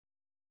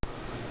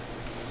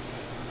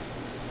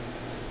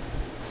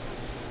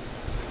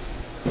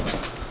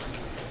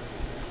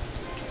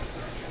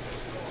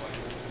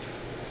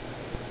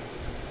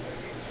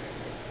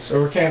So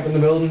we're camping the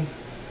building.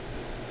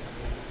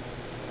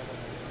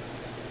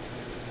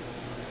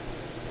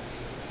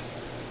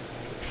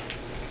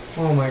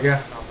 Oh my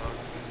god.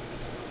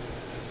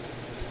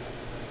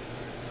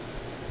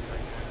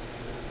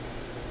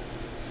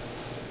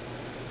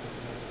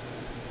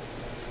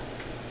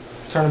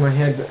 Turning my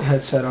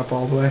headset up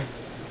all the way.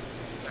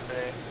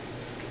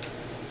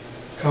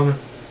 Coming.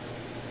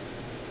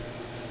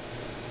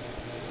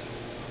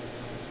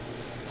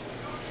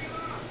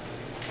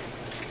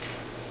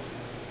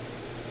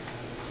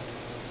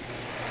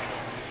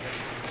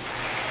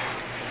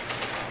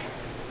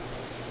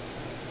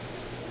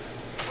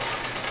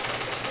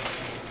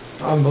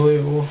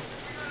 Unbelievable.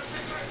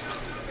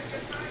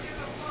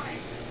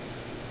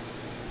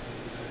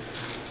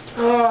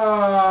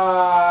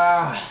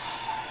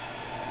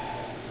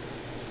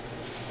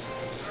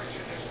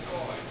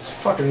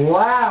 It's fucking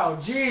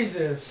loud,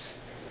 Jesus.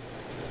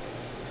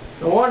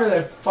 No wonder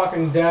they're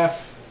fucking deaf.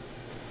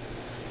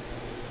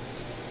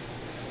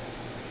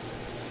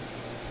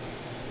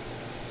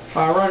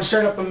 Run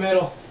straight up the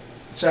middle.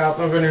 Watch out,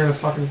 don't go near the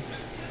fucking...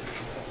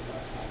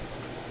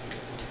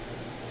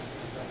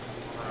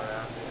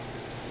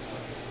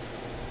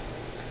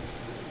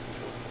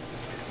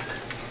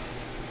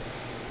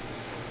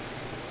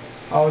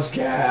 I was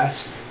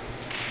gassed.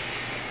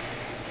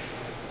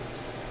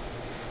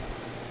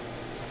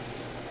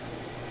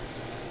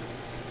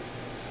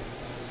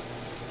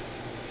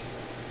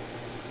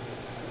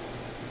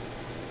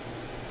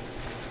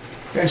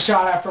 Getting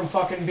shot at from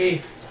fucking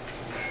B.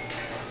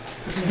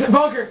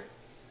 Bunker!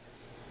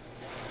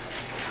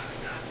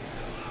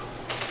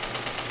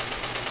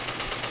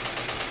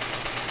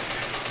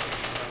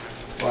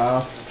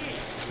 Wow.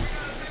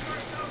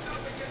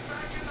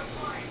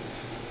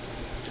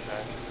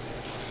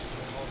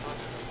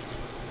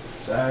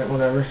 It's alright,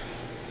 whatever.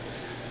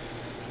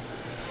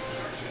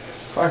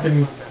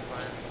 Fucking...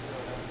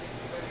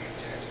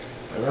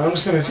 I'm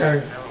just gonna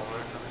try to...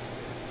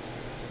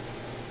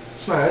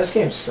 This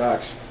game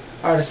sucks.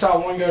 Alright, I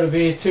saw one go to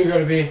B, two go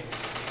to B.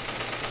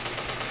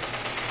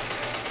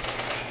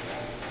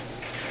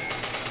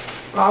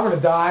 Oh, I'm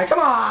gonna die. Come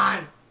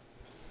on!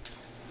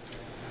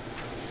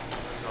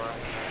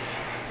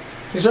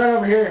 He's right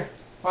over here.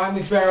 Behind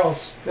these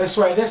barrels. This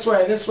way, this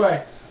way, this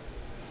way.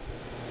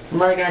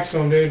 I'm right next to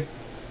him, dude.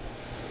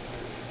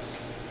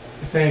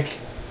 I think.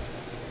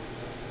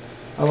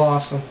 I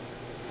lost him.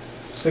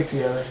 Stick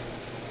together.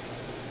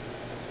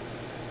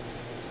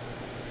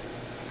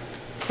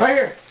 Right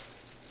here!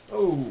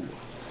 Oh.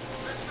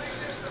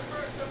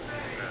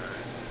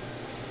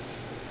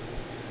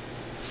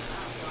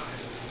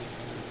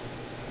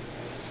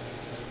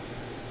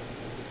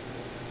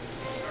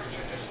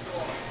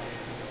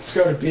 Let's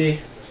go to B.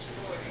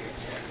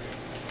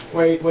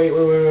 Wait.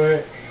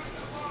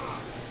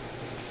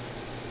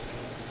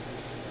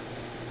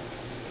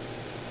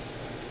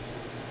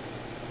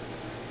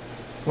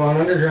 Come on,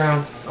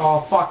 underground.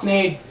 Oh, fuck,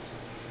 Nate.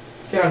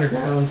 Get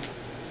underground.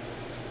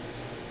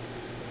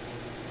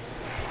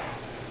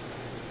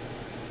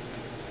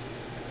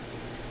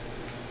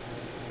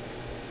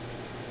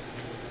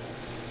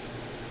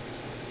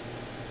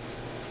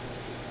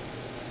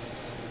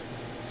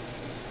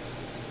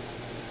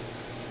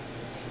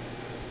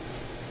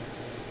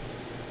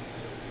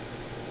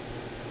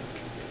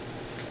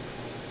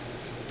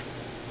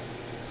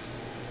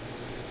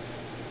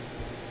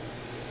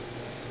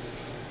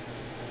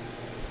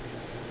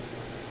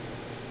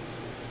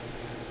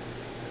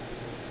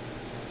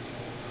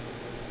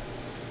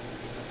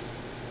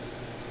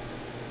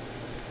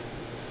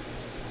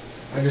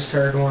 I just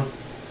heard one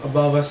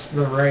above us to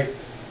the right.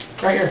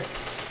 Right here.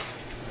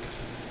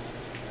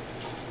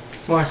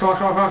 Come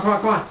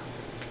on.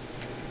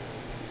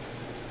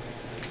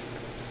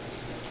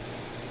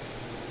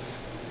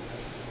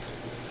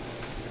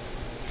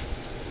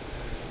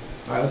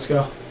 Alright, let's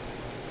go.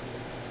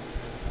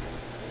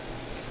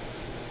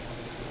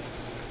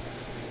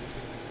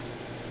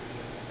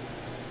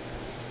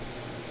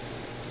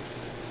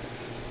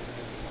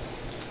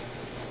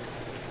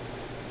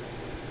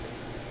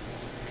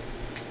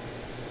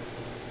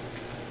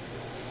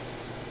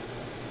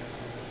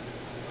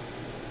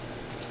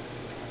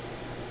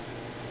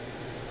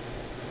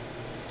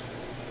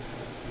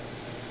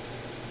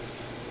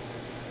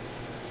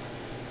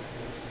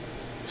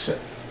 Shit.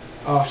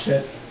 Oh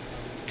shit.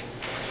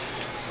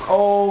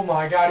 Oh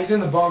my god, he's in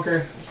the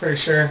bunker, I'm pretty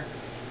sure.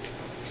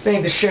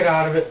 Stayed the shit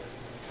out of it.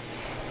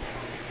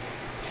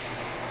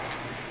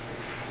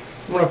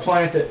 I'm gonna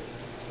plant it.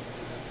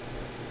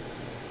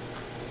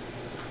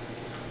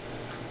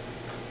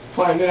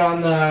 Plant it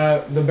on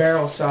the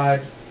barrel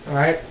side,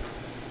 alright?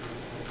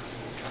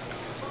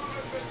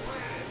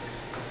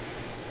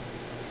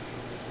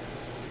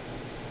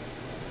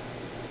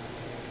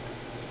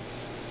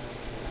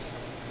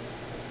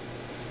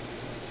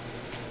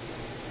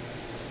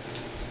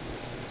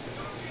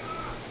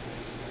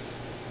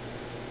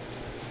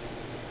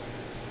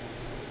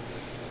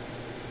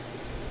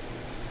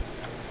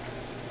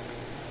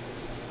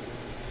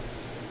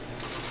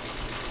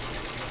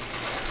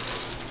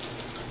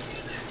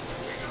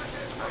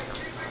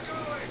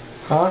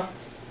 Huh?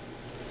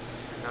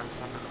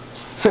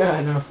 Yeah,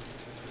 I know.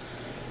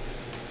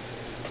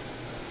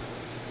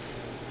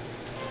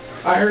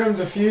 I heard him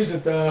defuse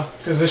it though,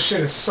 because this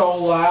shit is so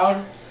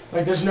loud.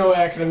 Like, there's no way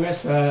I could have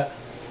missed that.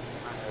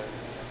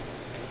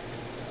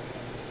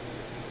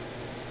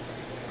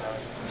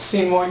 I've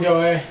seen one go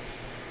away.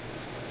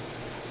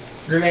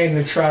 Grenade in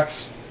the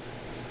trucks.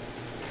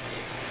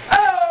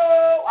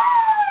 Oh!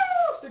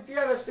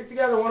 Woo! Stick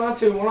together. 1 on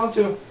 2, 1 on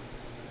 2.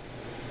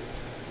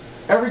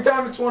 Every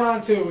time it's 1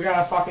 on 2, we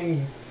gotta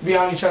fucking be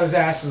on each other's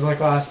asses like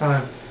last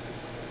time.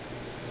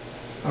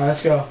 Alright,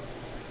 let's go.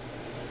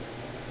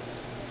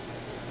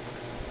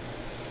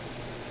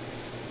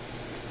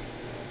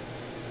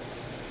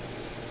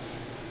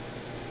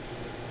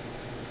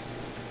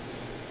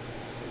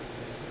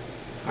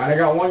 Alright, I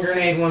got 1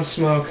 grenade, 1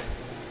 smoke.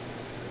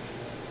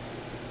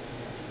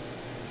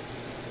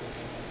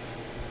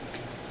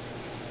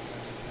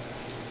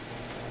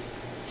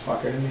 Fuck,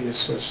 I didn't need to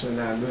switch to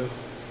Naboo.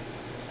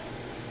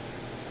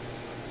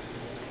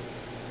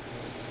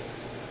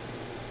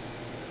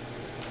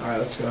 Alright,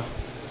 let's go.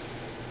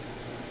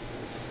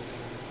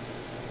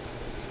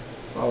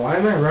 Oh, why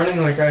am I running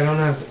like I don't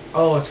have...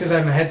 Oh, it's because I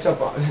have my headset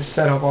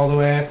set up all the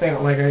way. I think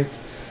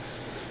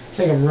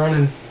I'm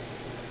running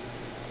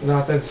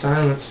without that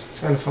silence.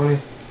 It's kind of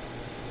funny.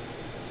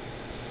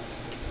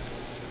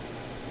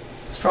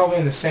 It's probably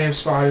in the same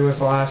spot he was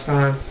the last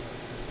time.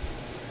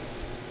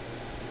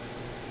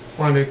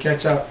 Wanted to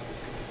catch up.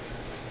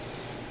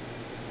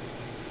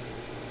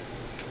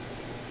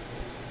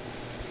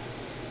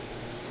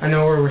 I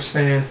know where we're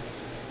staying.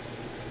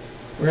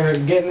 We're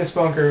gonna get in this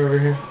bunker over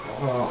here.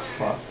 Oh,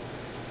 fuck.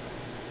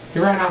 He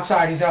ran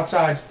outside. He's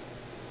outside.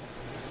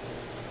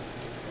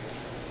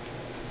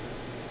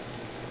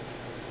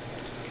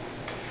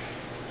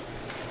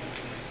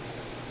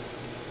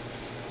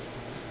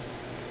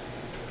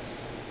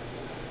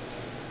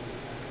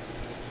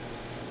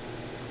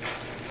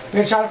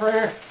 Good shot right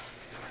here.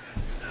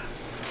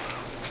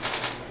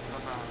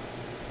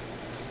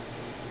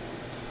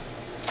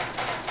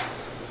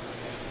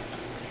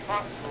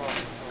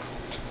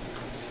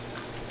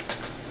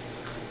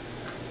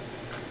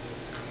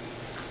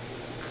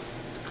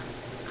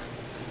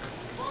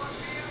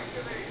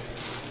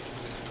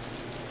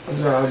 Good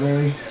job,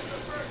 man.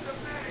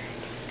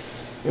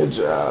 Good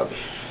job.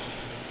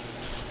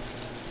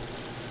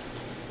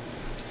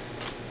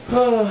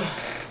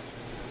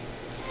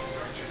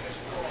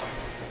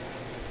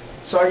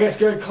 So I guess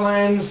good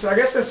cleanse. I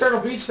guess this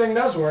Turtle Beach thing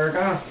does work,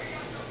 huh?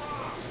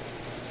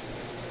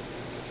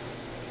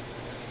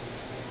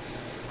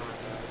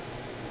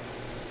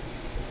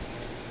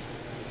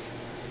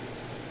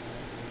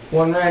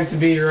 One rank to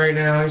beat right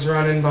now. He's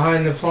running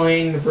behind the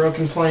plane, the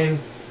broken plane.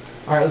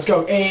 Alright, let's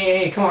go.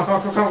 Hey, come on.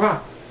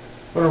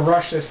 I'm gonna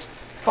rush this.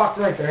 Fuck,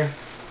 right there.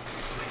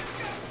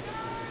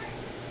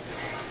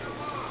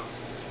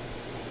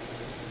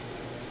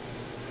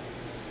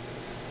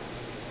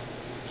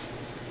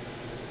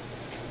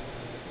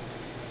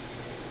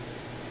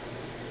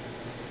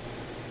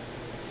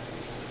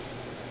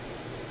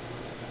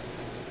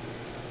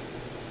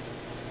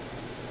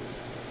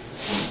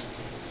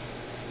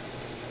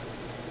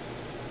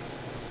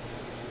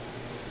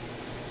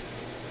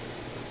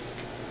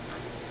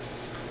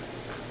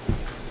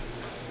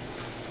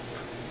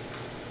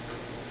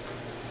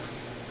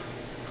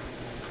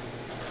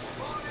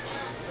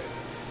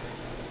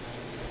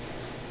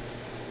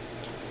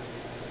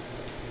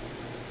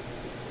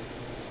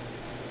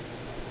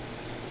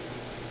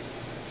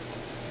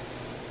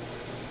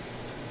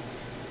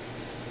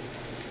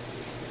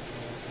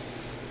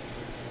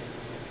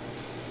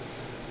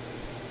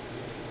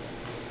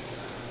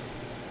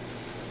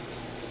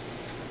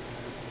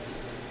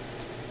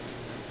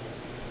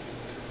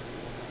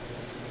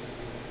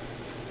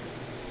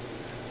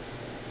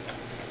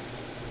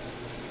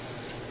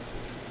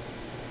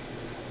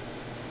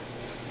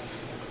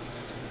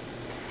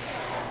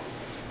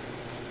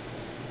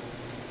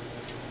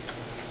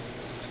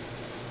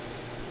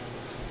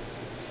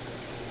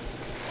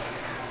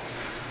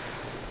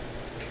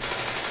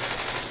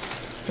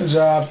 Good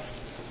job.